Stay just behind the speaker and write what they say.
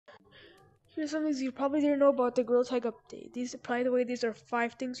Here's some things you probably didn't know about the Gorilla Tag update. By the way, these are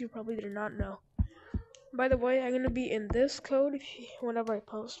 5 things you probably did not know. By the way, I'm gonna be in this code whenever I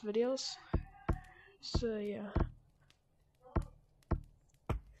post videos. So yeah.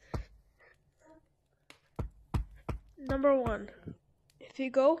 Number 1, if you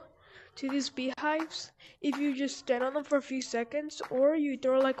go to these beehives, if you just stand on them for a few seconds, or you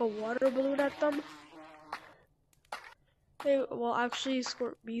throw like a water balloon at them, they will actually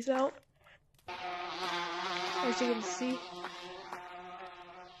squirt bees out, as you can see.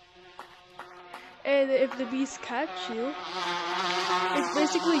 And if the bees catch you, it's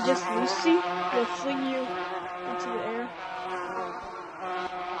basically just Lucy. They'll fling you into the air.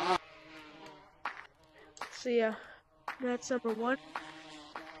 So yeah, that's number 1.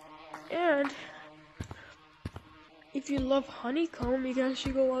 And if you love honeycomb, you can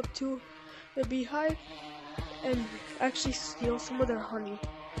actually go up to the beehive and actually steal some of their honey.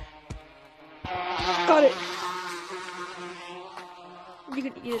 Got it! You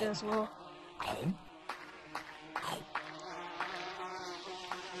can eat it as well.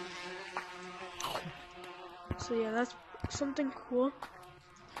 So yeah, that's something cool.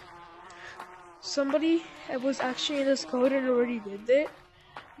 Somebody was actually in this code and already did it,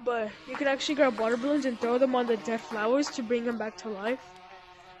 but you can actually grab water balloons and throw them on the dead flowers to bring them back to life.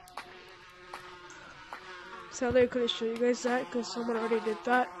 Sadly, I couldn't show you guys that because someone already did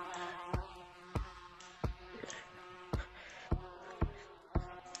that.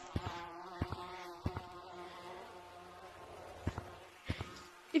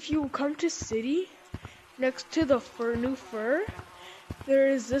 If you come to city, next to the new fur, there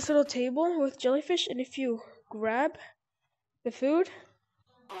is this little table with jellyfish, and if you grab the food,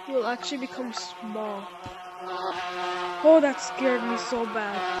 you will actually become small. Oh, that scared me so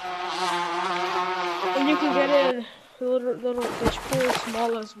bad. And you can get it in the little fish pool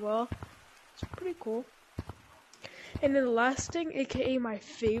small as well. It's pretty cool. And then the last thing, aka my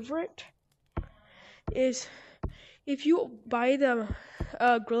favorite, is if you buy the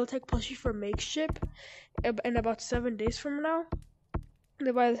Gorilla Tag plushie for Makeshift in about 7 days from now,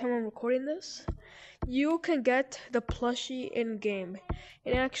 by the time I'm recording this, you can get the plushie in game.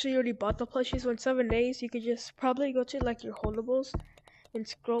 And I actually already bought the plushie, so in 7 days you could just probably go to like your holdables and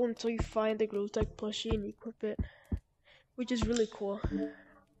scroll until you find the Gorilla Tag plushie and equip it, which is really cool.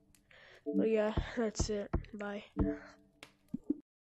 But yeah, that's it. Bye.